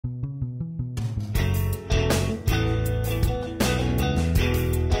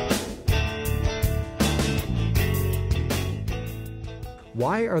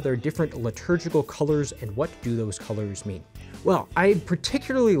why are there different liturgical colors and what do those colors mean? Well, I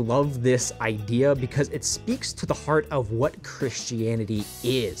particularly love this idea because it speaks to the heart of what Christianity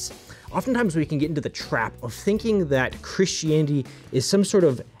is. Oftentimes we can get into the trap of thinking that Christianity is some sort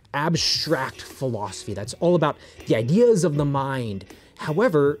of abstract philosophy that's all about the ideas of the mind.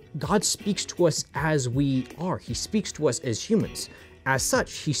 However, God speaks to us as we are. He speaks to us as humans. As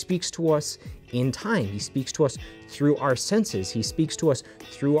such, he speaks to us in time. He speaks to us through our senses. He speaks to us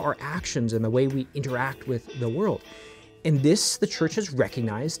through our actions and the way we interact with the world. And this the church has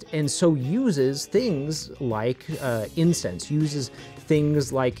recognized, and so uses things like incense, uses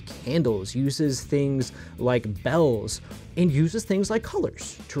things like candles, uses things like bells, and uses things like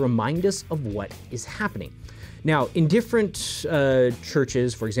colors to remind us of what is happening. Now, in different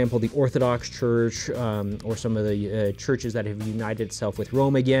churches, for example, the Orthodox Church or some of the churches that have united itself with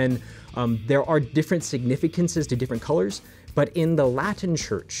Rome again, there are different significances to different colors. But in the Latin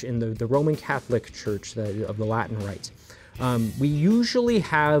Church, in the Roman Catholic Church of the Latin rites, we usually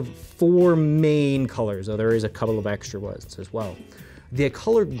have 4 main colors, though there is a couple of extra ones as well. The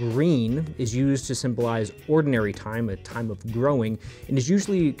color green is used to symbolize ordinary time, a time of growing, and is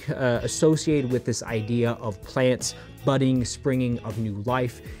usually associated with this idea of plants budding, springing of new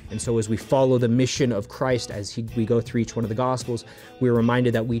life. And so as we follow the mission of Christ, as we go through each one of the Gospels, we're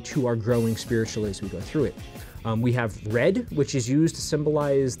reminded that we too are growing spiritually as we go through it. We have red, which is used to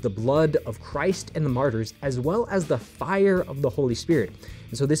symbolize the blood of Christ and the martyrs, as well as the fire of the Holy Spirit.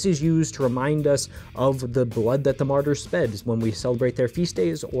 And so this is used to remind us of the blood that the martyrs sped when we celebrate their feast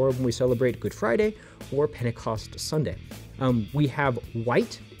days, or when we celebrate Good Friday or Pentecost Sunday. We have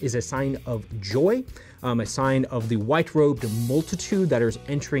white is a sign of joy, a sign of the white-robed multitude that is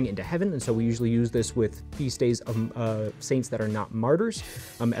entering into heaven. And so we usually use this with feast days of saints that are not martyrs,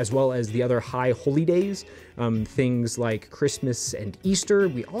 as well as the other high holy days, things like Christmas and Easter.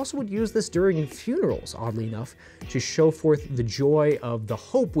 We also would use this during funerals, oddly enough, to show forth the joy of the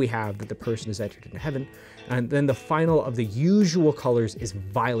hope we have that the person has entered into heaven. And then the final of the usual colors is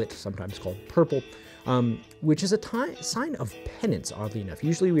violet, sometimes called purple, which is a sign of penance, oddly enough.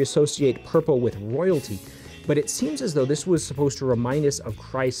 Usually we associate purple with royalty, but it seems as though this was supposed to remind us of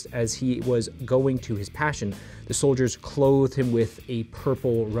Christ as he was going to his passion. The soldiers clothed him with a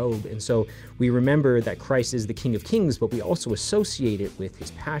purple robe, and so we remember that Christ is the King of Kings, but we also associate it with his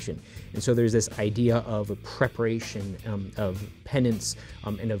passion. And so there's this idea of a preparation, of penance,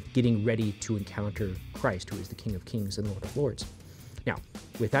 and of getting ready to encounter Christ, who is the King of Kings and Lord of Lords. Now,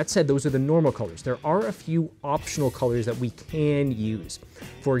 with that said, those are the normal colors. There are a few optional colors that we can use.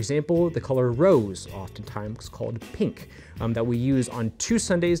 For example, the color rose, oftentimes called pink, that we use on 2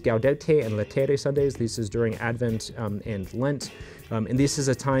 Sundays, Gaudete and Laetare Sundays. This is during Advent and Lent. And this is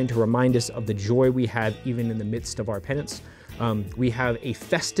a time to remind us of the joy we have even in the midst of our penance. We have a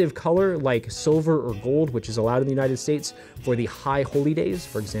festive color like silver or gold, which is allowed in the United States for the high holy days,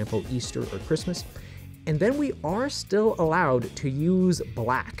 for example, Easter or Christmas. And then we are still allowed to use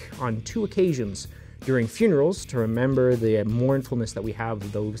black on 2 occasions during funerals to remember the mournfulness that we have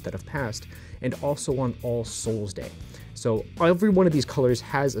of those that have passed, and also on All Souls Day. So every one of these colors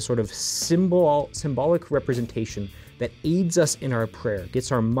has a sort of symbolic representation that aids us in our prayer,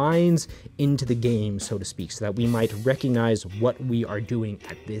 gets our minds into the game, so to speak, so that we might recognize what we are doing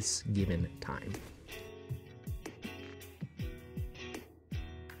at this given time.